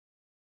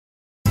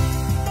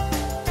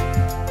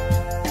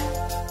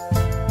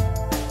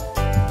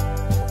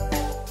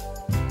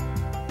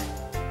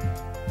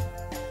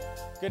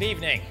Good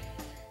evening.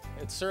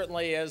 It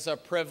certainly is a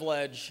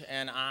privilege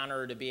and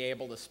honor to be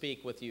able to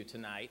speak with you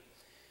tonight.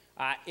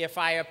 If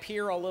I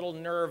appear a little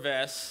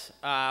nervous,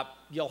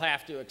 you'll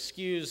have to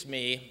excuse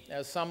me.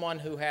 As someone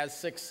who has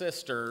 6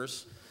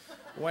 sisters,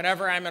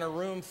 whenever I'm in a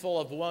room full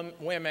of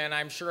women,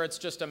 I'm sure it's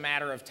just a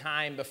matter of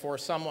time before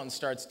someone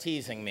starts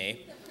teasing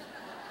me.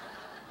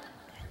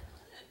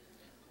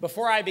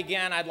 Before I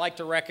begin, I'd like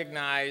to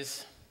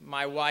recognize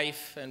my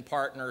wife and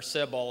partner,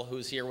 Sybil,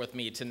 who's here with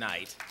me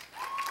tonight.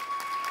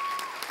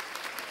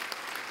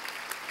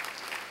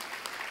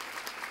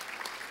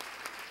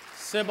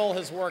 Sybil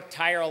has worked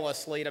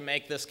tirelessly to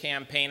make this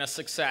campaign a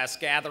success,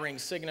 gathering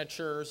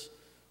signatures,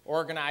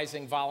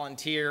 organizing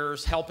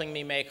volunteers, helping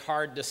me make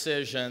hard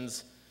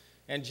decisions,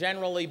 and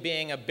generally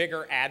being a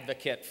bigger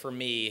advocate for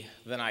me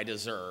than I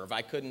deserve.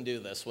 I couldn't do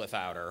this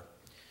without her.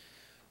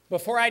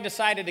 Before I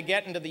decided to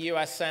get into the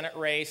U.S. Senate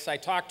race, I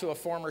talked to a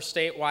former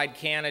statewide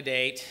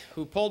candidate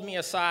who pulled me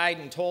aside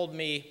and told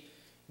me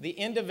the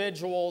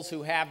individuals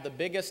who have the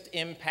biggest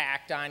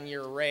impact on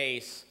your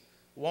race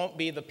won't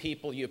be the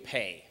people you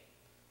pay.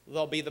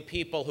 They'll be the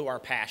people who are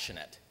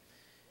passionate.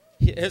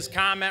 His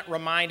comment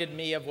reminded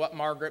me of what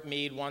Margaret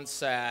Mead once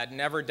said,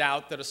 "Never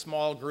doubt that a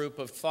small group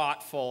of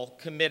thoughtful,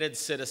 committed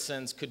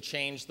citizens could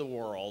change the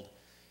world.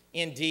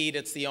 Indeed,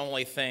 it's the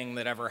only thing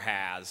that ever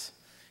has."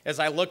 As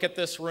I look at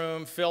this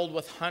room filled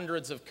with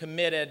hundreds of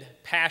committed,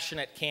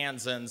 passionate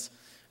Kansans,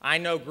 I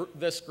know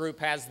this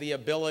group has the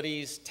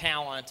abilities,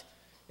 talent,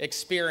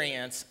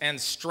 experience, and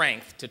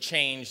strength to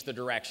change the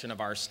direction of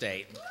our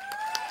state.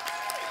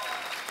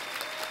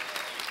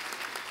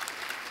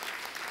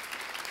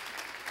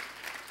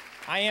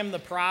 I am the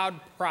proud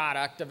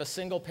product of a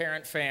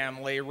single-parent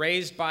family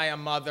raised by a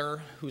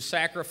mother who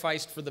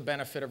sacrificed for the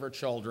benefit of her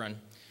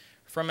children.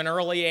 From an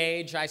early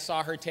age, I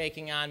saw her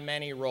taking on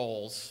many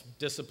roles: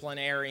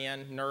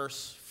 disciplinarian,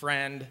 nurse,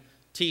 friend,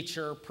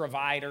 teacher,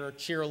 provider,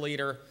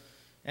 cheerleader,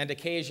 and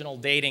occasional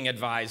dating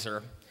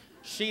advisor.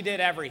 She did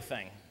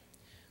everything.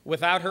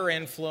 Without her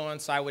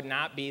influence, I would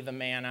not be the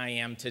man I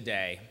am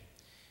today.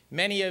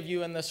 Many of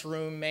you in this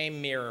room may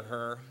mirror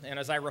her, and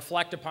as I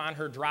reflect upon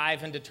her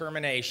drive and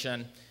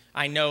determination,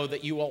 I know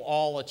that you will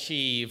all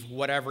achieve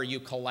whatever you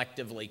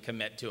collectively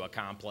commit to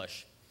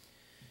accomplish.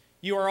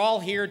 You are all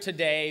here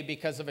today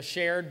because of a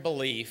shared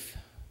belief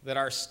that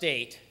our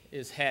state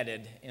is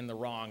headed in the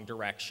wrong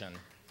direction.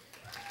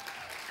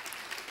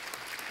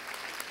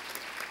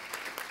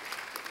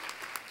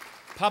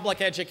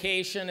 Public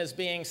education is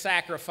being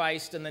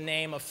sacrificed in the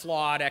name of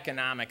flawed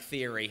economic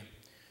theory.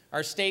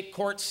 Our state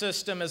court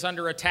system is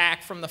under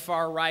attack from the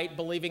far right,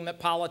 believing that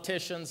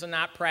politicians and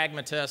not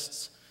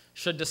pragmatists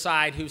should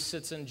decide who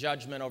sits in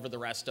judgment over the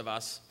rest of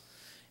us.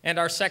 And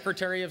our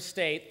Secretary of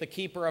State, the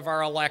keeper of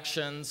our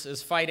elections,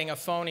 is fighting a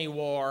phony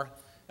war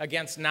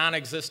against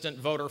non-existent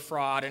voter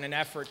fraud in an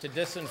effort to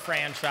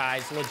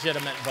disenfranchise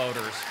legitimate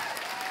voters.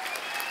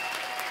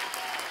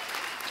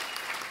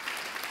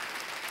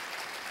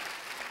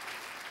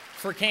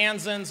 For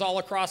Kansans all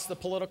across the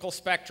political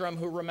spectrum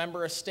who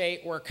remember a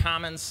state where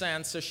common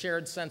sense, a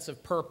shared sense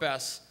of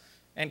purpose,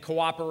 and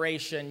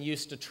cooperation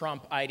used to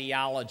trump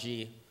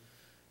ideology,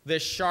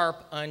 this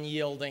sharp,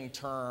 unyielding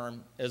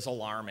turn is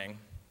alarming.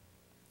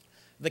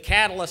 The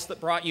catalyst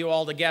that brought you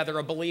all together,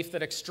 a belief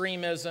that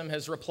extremism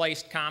has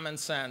replaced common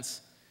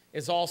sense,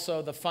 is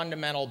also the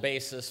fundamental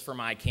basis for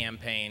my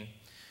campaign.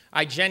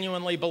 I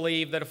genuinely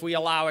believe that if we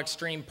allow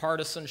extreme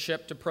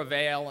partisanship to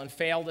prevail and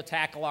fail to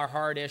tackle our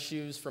hard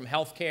issues, from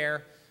health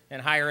care and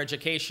higher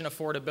education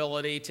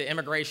affordability to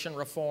immigration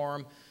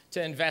reform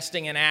to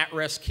investing in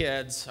at-risk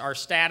kids, our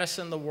status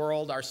in the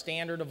world, our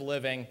standard of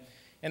living,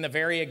 and the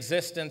very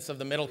existence of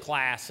the middle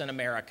class in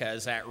America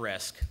is at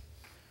risk.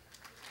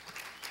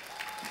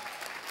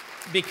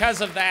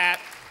 Because of that,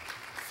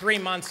 3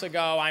 months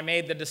ago, I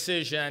made the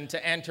decision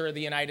to enter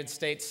the United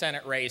States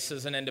Senate race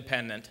as an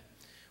independent.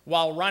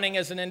 While running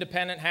as an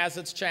independent has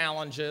its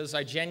challenges,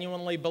 I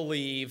genuinely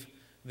believe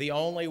the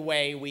only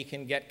way we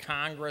can get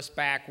Congress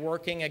back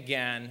working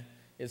again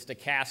is to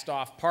cast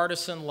off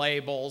partisan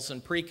labels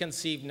and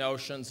preconceived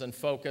notions and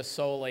focus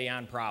solely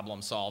on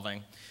problem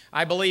solving.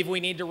 I believe we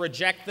need to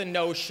reject the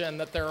notion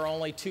that there are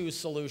only 2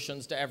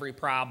 solutions to every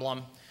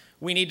problem.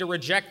 We need to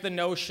reject the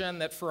notion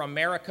that for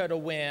America to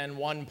win,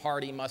 one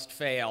party must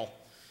fail.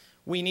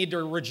 We need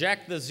to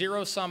reject the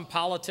zero-sum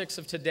politics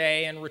of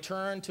today and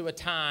return to a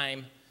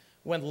time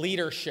when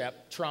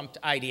leadership trumped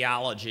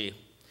ideology.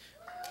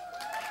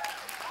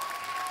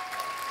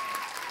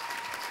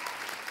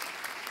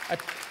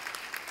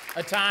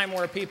 A time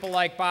where people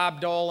like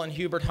Bob Dole and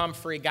Hubert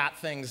Humphrey got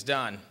things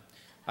done.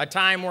 A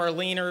time where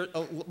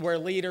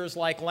leaders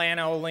like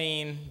Lana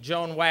Olin,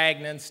 Joan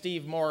Wagner,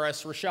 Steve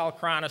Morris, Rochelle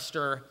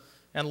Chronister,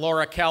 and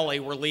Laura Kelly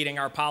were leading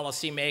our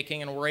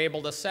policymaking and were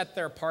able to set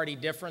their party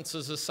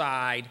differences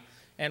aside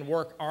and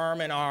work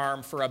arm in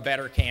arm for a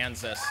better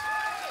Kansas.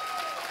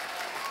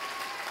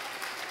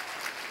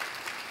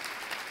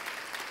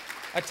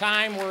 A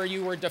time where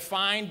you were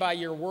defined by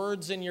your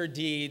words and your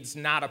deeds,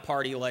 not a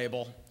party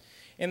label.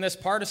 In this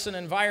partisan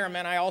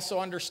environment, I also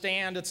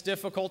understand it's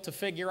difficult to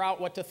figure out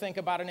what to think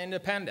about an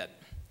independent.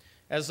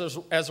 As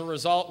a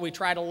result, we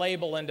try to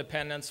label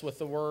independents with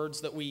the words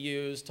that we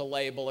use to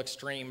label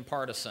extreme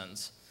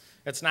partisans.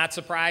 It's not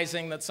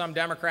surprising that some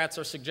Democrats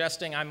are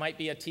suggesting I might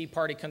be a Tea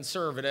Party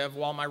conservative,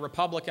 while my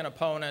Republican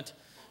opponent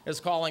is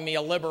calling me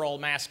a liberal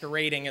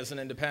masquerading as an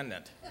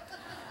independent.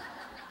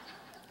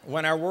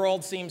 When our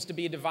world seems to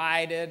be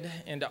divided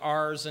into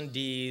R's and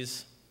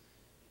D's,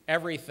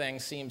 everything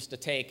seems to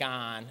take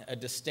on a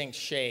distinct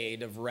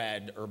shade of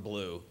red or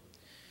blue.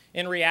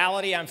 In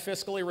reality, I'm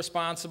fiscally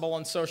responsible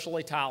and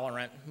socially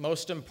tolerant.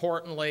 Most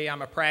importantly,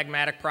 I'm a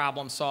pragmatic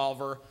problem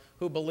solver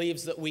who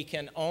believes that we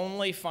can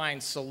only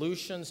find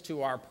solutions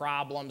to our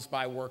problems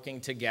by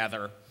working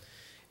together.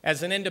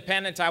 As an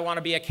independent, I want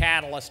to be a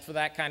catalyst for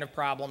that kind of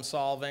problem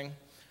solving.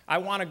 I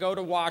want to go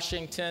to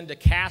Washington to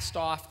cast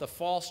off the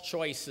false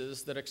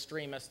choices that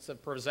extremists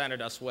have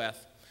presented us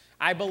with.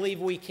 I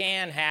believe we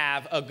can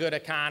have a good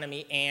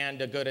economy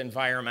and a good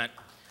environment.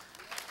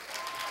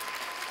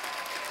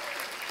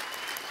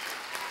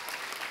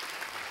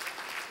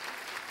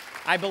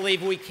 I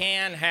believe we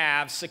can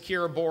have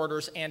secure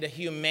borders and a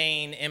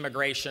humane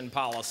immigration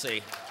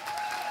policy.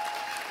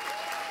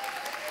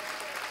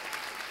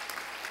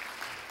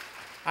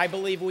 I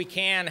believe we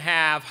can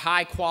have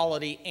high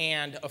quality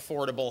and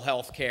affordable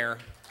health care.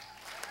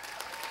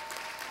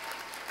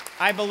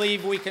 I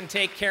believe we can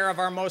take care of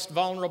our most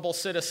vulnerable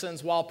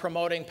citizens while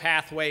promoting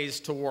pathways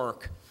to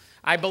work.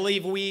 I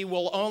believe we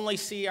will only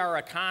see our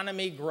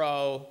economy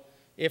grow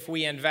if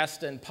we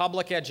invest in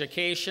public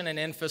education and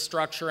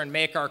infrastructure and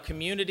make our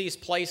communities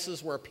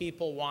places where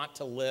people want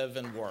to live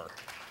and work.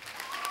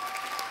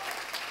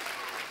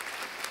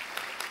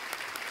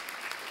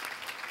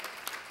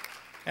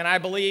 And I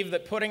believe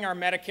that putting our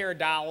Medicare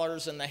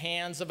dollars in the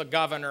hands of a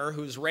governor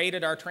who's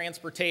raided our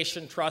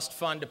transportation trust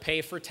fund to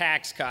pay for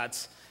tax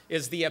cuts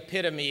is the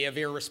epitome of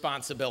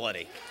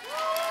irresponsibility.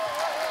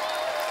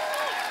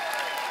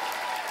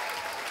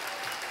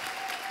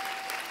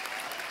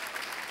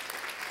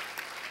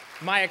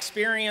 My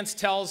experience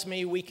tells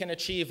me we can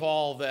achieve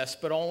all this,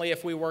 but only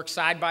if we work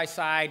side by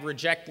side,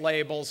 reject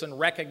labels, and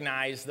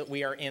recognize that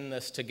we are in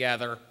this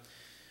together.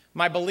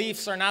 My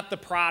beliefs are not the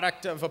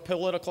product of a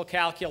political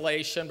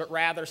calculation, but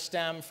rather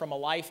stem from a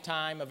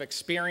lifetime of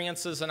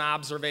experiences and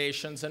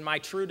observations, and my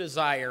true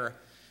desire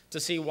to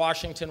see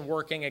Washington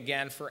working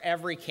again for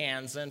every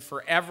Kansan,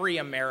 for every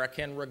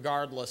American,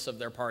 regardless of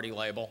their party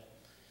label.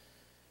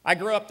 I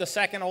grew up the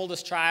second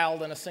oldest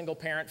child in a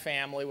single-parent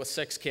family with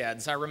 6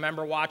 kids. I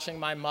remember watching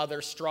my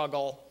mother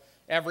struggle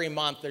every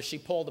month as she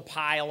pulled a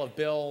pile of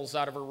bills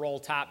out of her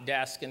roll-top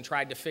desk and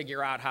tried to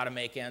figure out how to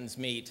make ends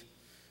meet.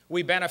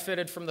 We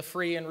benefited from the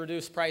free and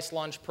reduced price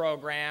lunch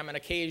program and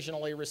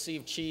occasionally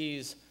received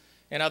cheese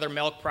and other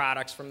milk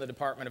products from the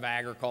Department of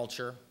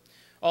Agriculture.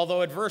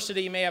 Although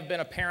adversity may have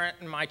been apparent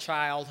in my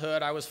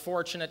childhood, I was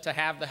fortunate to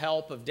have the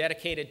help of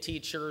dedicated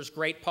teachers,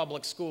 great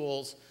public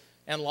schools,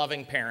 and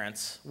loving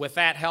parents. With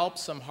that help,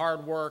 some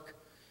hard work,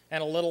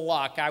 and a little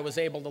luck, I was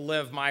able to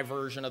live my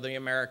version of the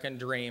American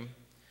dream.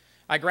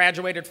 I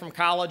graduated from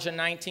college in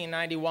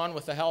 1991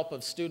 with the help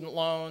of student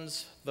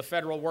loans, the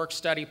federal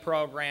work-study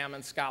program,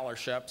 and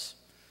scholarships.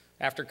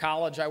 After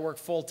college, I worked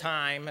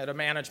full-time at a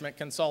management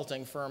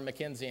consulting firm,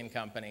 McKinsey &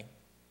 Company.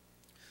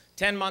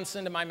 10 months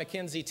into my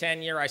McKinsey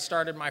tenure, I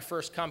started my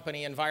first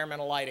company,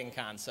 Environmental Lighting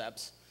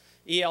Concepts.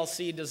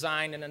 ELC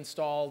designed and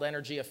installed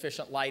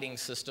energy-efficient lighting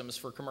systems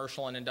for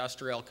commercial and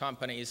industrial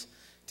companies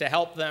to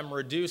help them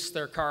reduce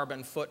their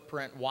carbon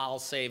footprint while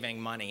saving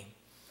money.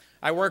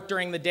 I worked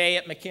during the day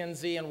at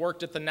McKinsey and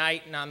worked at the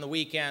night and on the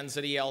weekends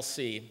at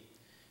ELC.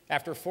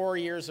 After 4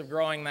 years of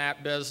growing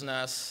that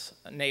business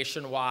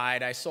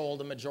nationwide, I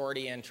sold a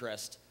majority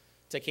interest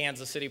to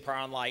Kansas City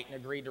Power and Light and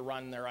agreed to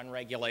run their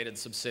unregulated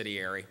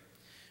subsidiary.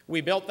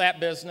 We built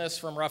that business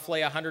from roughly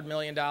 $100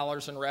 million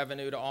in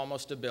revenue to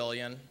almost $1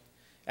 billion.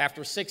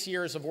 After 6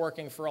 years of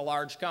working for a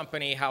large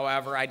company,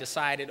 however, I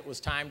decided it was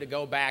time to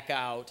go back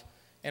out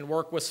and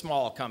work with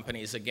small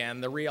companies again,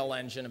 the real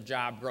engine of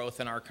job growth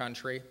in our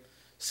country.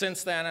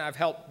 Since then, I've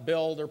helped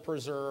build or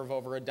preserve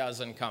over a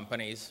dozen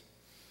companies.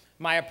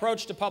 My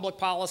approach to public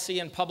policy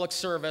and public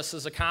service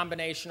is a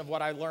combination of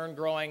what I learned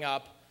growing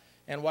up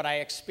and what I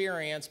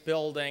experienced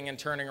building and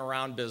turning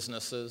around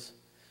businesses.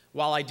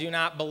 While I do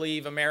not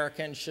believe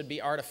Americans should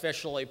be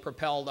artificially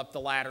propelled up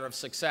the ladder of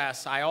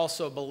success, I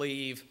also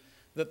believe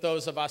that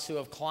those of us who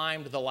have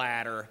climbed the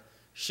ladder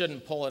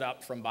shouldn't pull it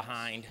up from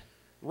behind.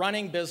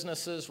 Running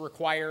businesses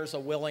requires a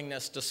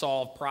willingness to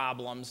solve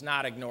problems,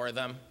 not ignore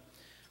them.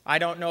 I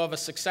don't know of a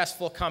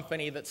successful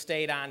company that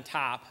stayed on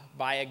top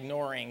by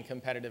ignoring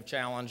competitive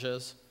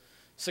challenges.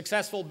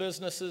 Successful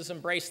businesses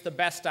embrace the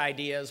best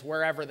ideas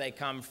wherever they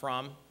come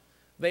from.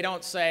 They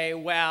don't say,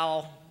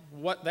 well,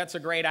 that's a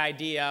great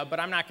idea, but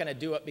I'm not going to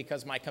do it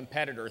because my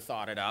competitor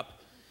thought it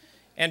up.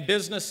 And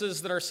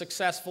businesses that are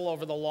successful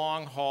over the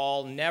long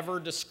haul never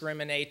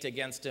discriminate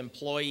against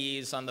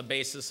employees on the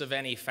basis of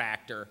any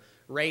factor,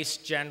 race,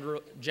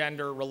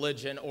 gender,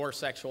 religion, or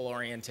sexual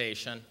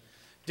orientation.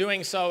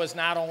 Doing so is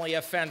not only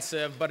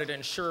offensive, but it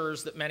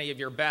ensures that many of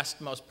your best,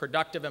 most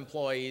productive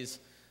employees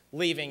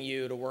leaving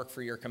you to work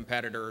for your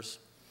competitors.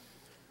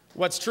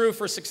 What's true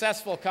for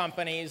successful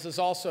companies is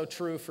also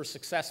true for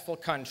successful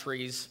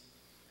countries.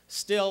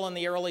 Still in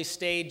the early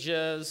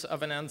stages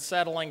of an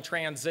unsettling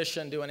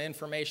transition to an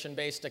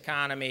information-based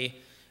economy,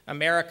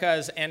 America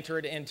has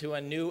entered into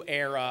a new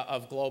era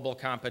of global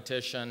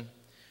competition.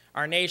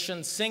 Our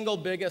nation's single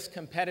biggest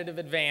competitive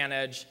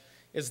advantage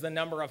is the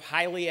number of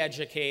highly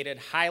educated,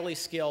 highly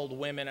skilled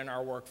women in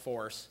our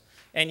workforce,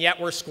 and yet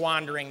we're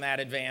squandering that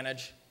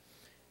advantage.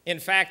 In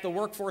fact, the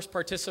workforce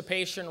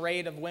participation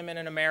rate of women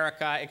in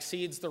America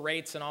exceeds the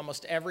rates in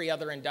almost every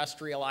other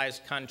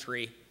industrialized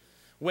country.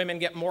 Women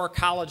get more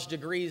college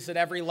degrees at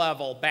every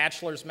level,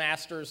 bachelor's,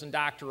 master's, and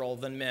doctoral,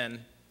 than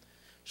men.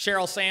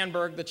 Sheryl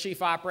Sandberg, the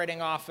chief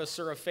operating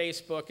officer of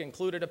Facebook,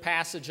 included a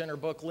passage in her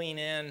book, Lean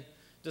In,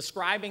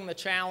 describing the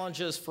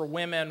challenges for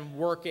women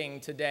working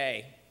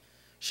today.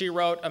 She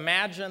wrote,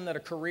 "Imagine that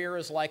a career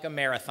is like a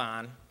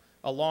marathon,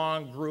 a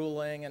long,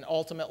 grueling, and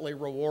ultimately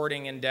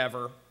rewarding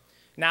endeavor.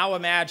 Now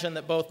imagine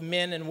that both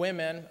men and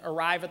women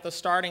arrive at the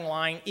starting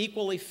line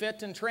equally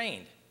fit and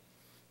trained.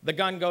 The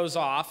gun goes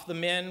off, the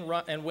men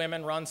and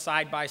women run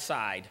side by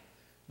side.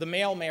 The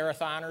male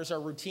marathoners are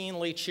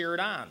routinely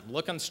cheered on,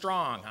 looking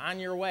strong, on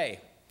your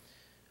way.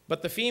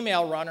 But the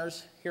female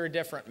runners hear a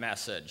different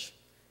message.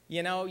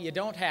 You know, you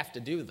don't have to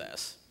do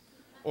this.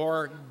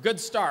 Or, good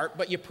start,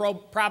 but you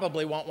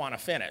probably won't want to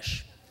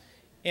finish."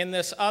 In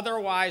this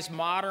otherwise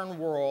modern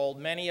world,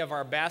 many of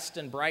our best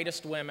and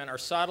brightest women are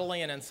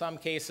subtly, and in some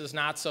cases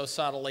not so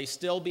subtly,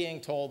 still being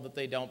told that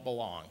they don't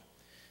belong.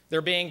 They're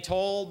being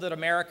told that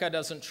America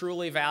doesn't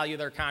truly value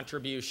their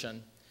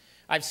contribution.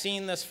 I've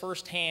seen this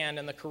firsthand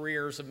in the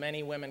careers of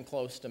many women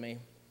close to me.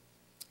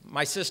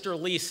 My sister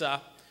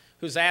Lisa,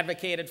 who's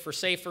advocated for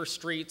safer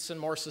streets and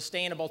more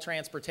sustainable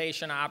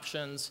transportation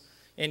options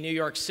in New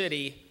York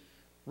City,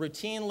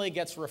 routinely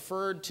gets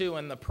referred to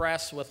in the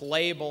press with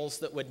labels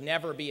that would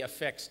never be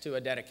affixed to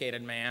a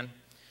dedicated man.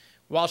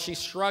 While she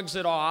shrugs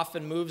it off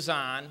and moves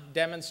on,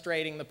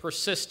 demonstrating the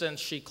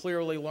persistence she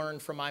clearly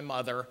learned from my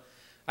mother,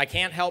 I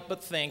can't help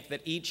but think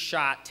that each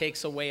shot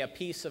takes away a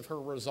piece of her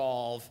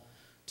resolve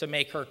to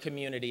make her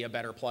community a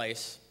better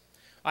place.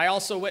 I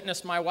also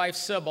witnessed my wife,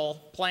 Sybil,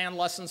 plan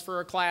lessons for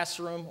her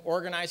classroom,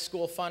 organize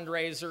school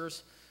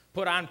fundraisers,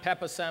 put on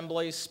pep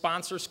assemblies,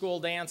 sponsor school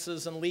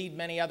dances, and lead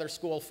many other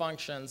school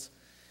functions.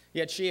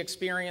 Yet she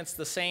experienced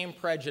the same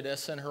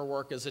prejudice in her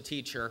work as a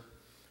teacher.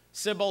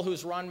 Sybil,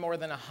 who's run more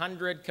than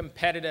 100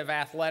 competitive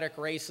athletic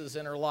races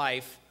in her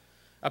life,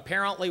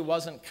 apparently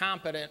wasn't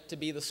competent to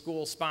be the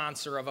school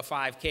sponsor of a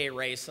 5K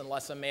race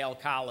unless a male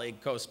colleague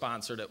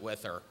co-sponsored it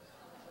with her.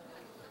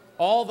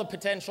 All the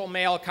potential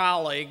male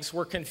colleagues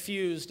were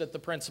confused at the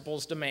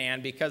principal's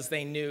demand because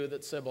they knew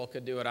that Sybil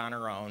could do it on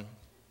her own.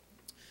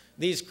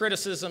 These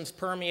criticisms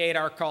permeate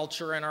our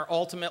culture and are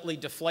ultimately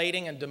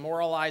deflating and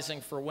demoralizing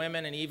for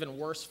women, and even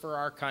worse for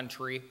our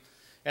country.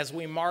 As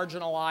we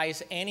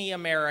marginalize any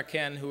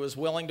American who is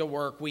willing to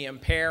work, we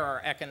impair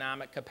our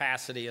economic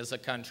capacity as a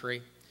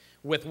country.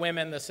 With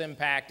women, this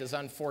impact is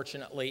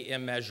unfortunately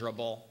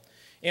immeasurable.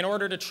 In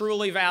order to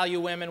truly value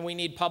women, we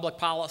need public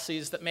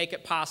policies that make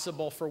it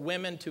possible for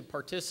women to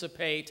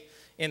participate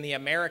in the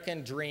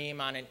American dream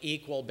on an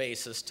equal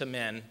basis to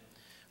men.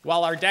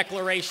 While our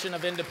Declaration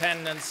of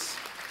Independence,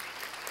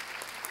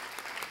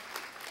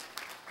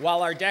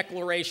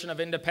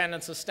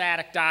 a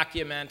static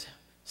document,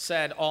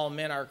 said all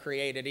men are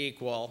created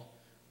equal,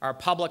 our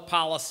public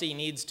policy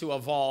needs to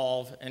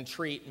evolve and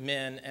treat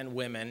men and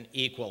women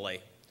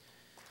equally.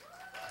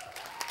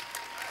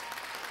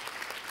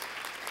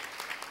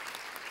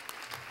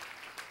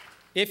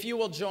 If you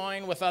will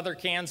join with other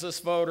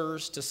Kansas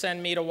voters to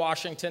send me to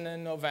Washington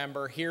in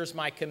November, here's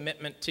my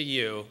commitment to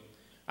you.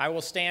 I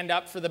will stand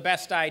up for the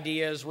best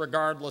ideas,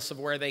 regardless of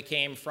where they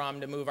came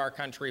from, to move our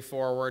country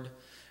forward.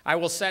 I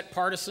will set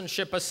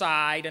partisanship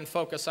aside and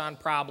focus on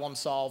problem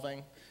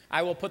solving.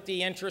 I will put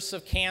the interests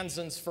of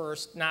Kansans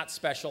first, not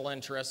special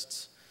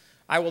interests.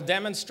 I will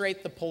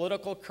demonstrate the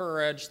political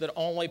courage that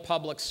only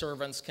public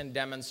servants can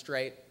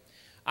demonstrate.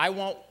 I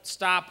won't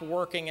stop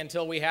working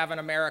until we have an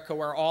America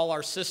where all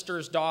our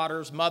sisters,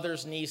 daughters,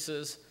 mothers,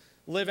 nieces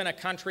live in a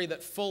country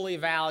that fully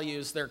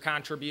values their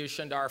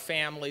contribution to our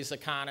families,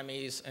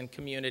 economies, and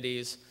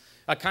communities.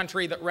 A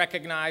country that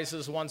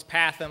recognizes one's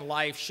path in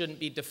life shouldn't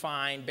be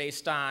defined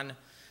based on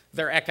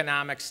their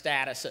economic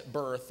status at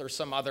birth or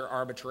some other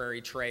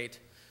arbitrary trait.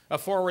 A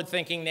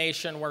forward-thinking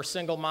nation where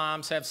single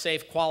moms have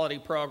safe, quality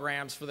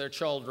programs for their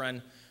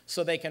children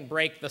so they can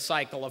break the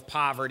cycle of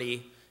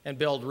poverty and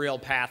build real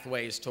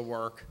pathways to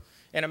work.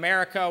 In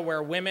America,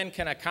 where women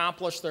can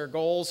accomplish their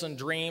goals and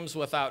dreams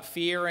without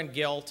fear and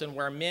guilt, and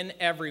where men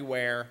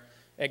everywhere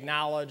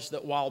acknowledge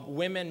that while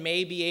women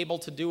may be able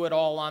to do it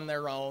all on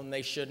their own,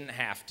 they shouldn't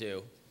have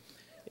to.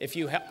 If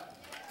you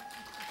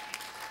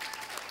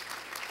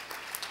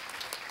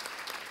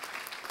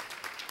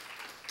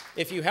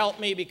help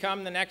me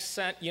become the next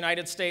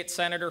United States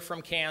Senator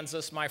from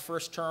Kansas, my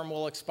first term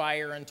will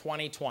expire in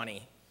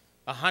 2020.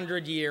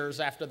 100 years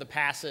after the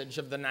passage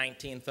of the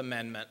 19th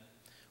Amendment,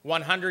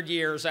 100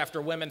 years after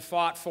women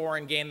fought for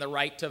and gained the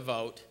right to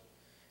vote,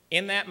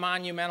 In that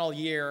monumental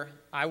year,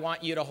 I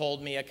want you to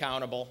hold me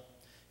accountable.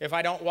 If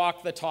I don't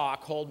walk the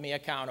talk, hold me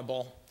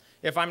accountable.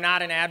 If I'm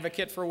not an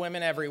advocate for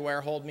women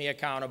everywhere, hold me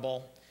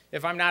accountable.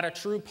 If I'm not a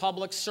true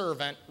public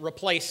servant,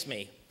 replace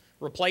me.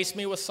 Replace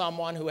me with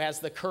someone who has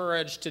the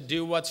courage to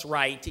do what's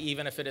right,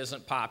 even if it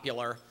isn't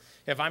popular.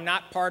 If I'm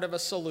not part of a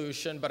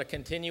solution, but a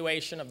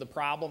continuation of the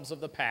problems of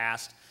the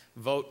past,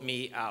 vote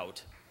me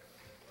out.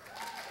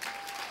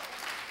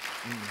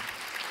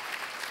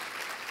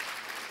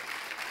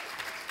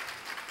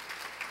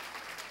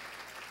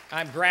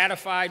 I'm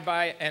gratified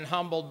by and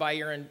humbled by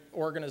your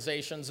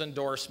organization's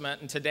endorsement,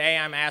 and today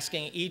I'm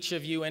asking each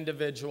of you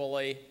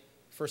individually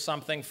for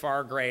something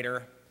far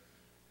greater.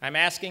 I'm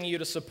asking you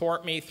to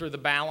support me through the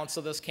balance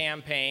of this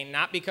campaign,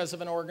 not because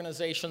of an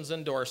organization's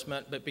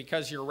endorsement, but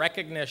because your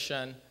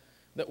recognition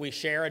that we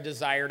share a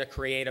desire to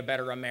create a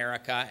better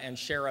America and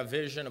share a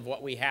vision of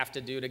what we have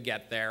to do to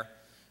get there.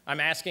 I'm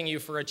asking you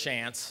for a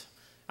chance.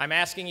 I'm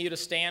asking you to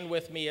stand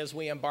with me as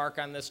we embark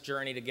on this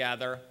journey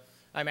together.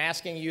 I'm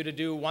asking you to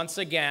do, once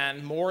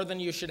again, more than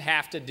you should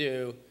have to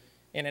do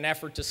in an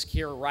effort to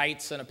secure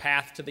rights and a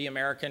path to the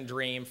American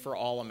dream for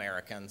all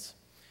Americans.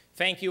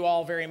 Thank you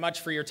all very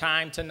much for your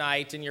time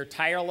tonight and your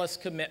tireless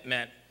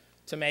commitment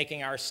to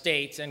making our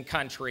state and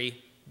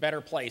country better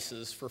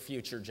places for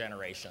future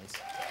generations.